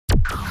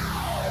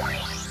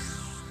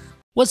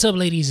What's up,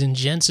 ladies and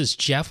gents? It's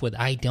Jeff with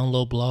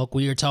iDownloadBlog.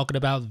 We are talking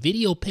about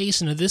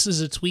VideoPace, and this is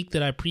a tweak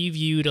that I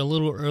previewed a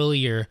little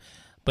earlier,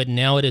 but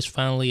now it is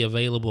finally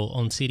available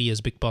on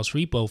Cydia's BigBoss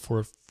repo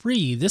for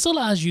free. This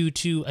allows you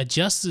to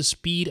adjust the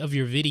speed of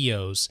your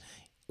videos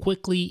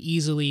quickly,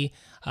 easily.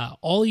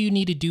 All you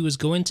need to do is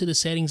go into the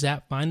Settings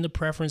app, find the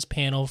preference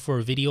panel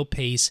for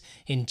VideoPace,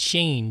 and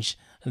change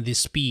the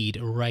speed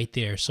right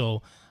there.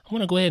 So I'm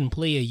going to go ahead and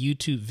play a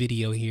YouTube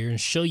video here and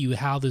show you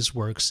how this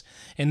works.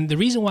 And the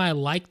reason why I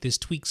like this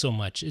tweak so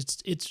much,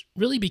 it's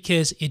really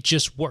because it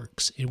just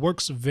works. It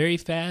works very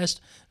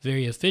fast,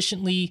 very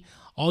efficiently.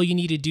 All you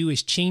need to do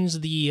is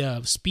change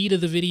the speed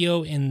of the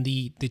video, and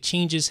the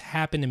changes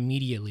happen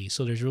immediately.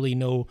 So there's really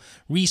no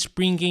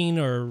respringing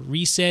or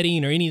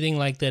resetting or anything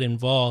like that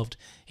involved.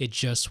 It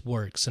just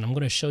works. And I'm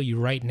going to show you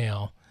right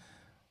now.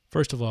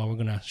 First of all, we're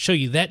going to show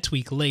you that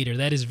tweak later.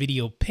 That is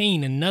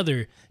VideoPace,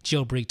 another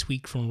jailbreak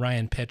tweak from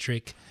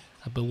Petrich,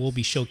 but we'll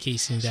be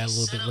showcasing that a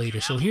little bit later.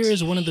 So here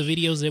is one of the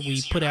videos that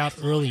we put out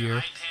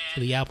earlier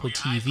for the Apple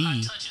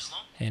TV,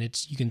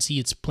 and you can see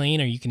it's playing,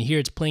 or you can hear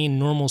it's playing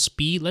normal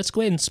speed. Let's go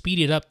ahead and speed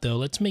it up, though.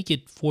 Let's make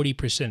it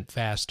 40%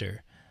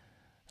 faster.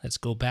 Let's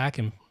go back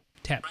and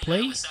tap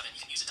play,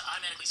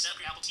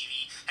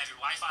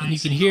 and you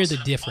can hear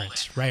the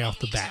difference right off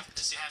the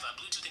bat.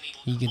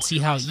 You can see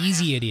how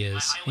easy it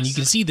is, and you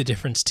can see the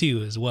difference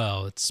too as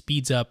well. It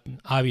speeds up,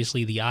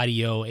 obviously, the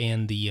audio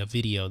and the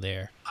video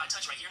there.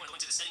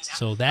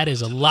 So that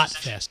is a lot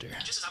faster,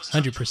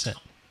 100%.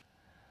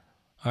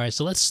 All right,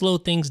 so let's slow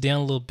things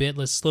down a little bit.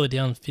 Let's slow it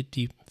down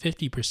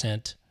 50%,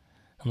 and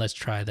let's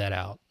try that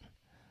out.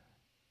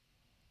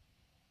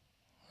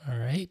 All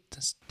right,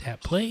 let's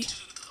tap play.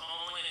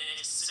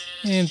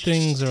 And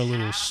things are a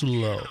little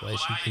slow,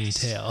 as you can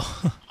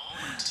tell.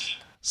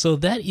 So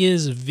that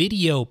is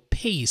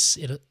VideoPace.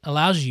 It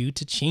allows you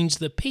to change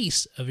the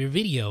pace of your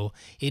video.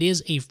 It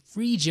is a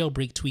free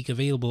jailbreak tweak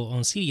available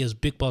on Cydia's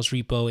BigBoss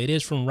repo. It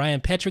is from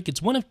Petrich.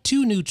 It's one of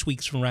two new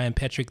tweaks from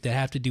Petrich that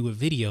have to do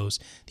with videos,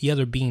 the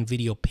other being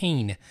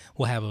VideoPace.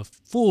 We'll have a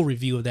full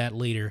review of that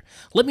later.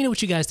 Let me know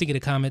what you guys think in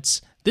the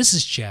comments. This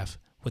is Jeff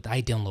with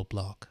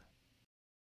iDownloadBlog.